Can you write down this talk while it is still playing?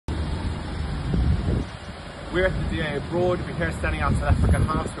We're at the DA abroad. We're here standing outside Africa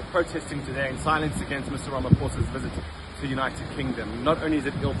House. We're protesting today in silence against Mr. Ramaphosa's visit to the United Kingdom. Not only is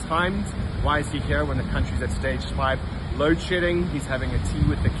it ill-timed, why is he here when the country's at stage 5 load shedding? He's having a tea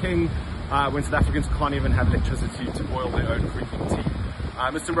with the king when South Africans can't even have electricity to boil their own drinking tea.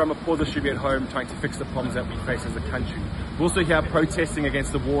 Mr. Ramaphosa should be at home trying to fix the problems that we face as a country. We're also here protesting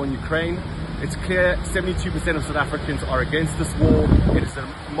against the war in Ukraine. It's clear 72% of South Africans are against this war. It is a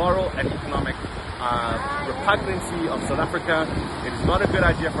moral and economic repugnancy of South Africa. It is not a good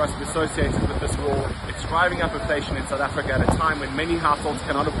idea for us to be associated with this war. It's driving up inflation in South Africa at a time when many households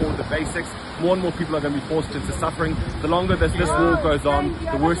cannot afford the basics. More and more people are going to be forced into suffering. The longer this war goes on,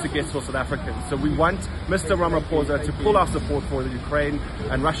 the worse it gets for South Africans. So we want Mr. Ramaphosa to pull our support for the Ukraine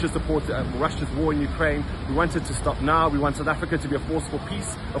and Russia's support, Russia's war in Ukraine. We want it to stop now. We want South Africa to be a force for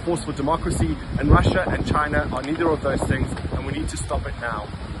peace, a force for democracy, and Russia and China are neither of those things, and we need to stop it now.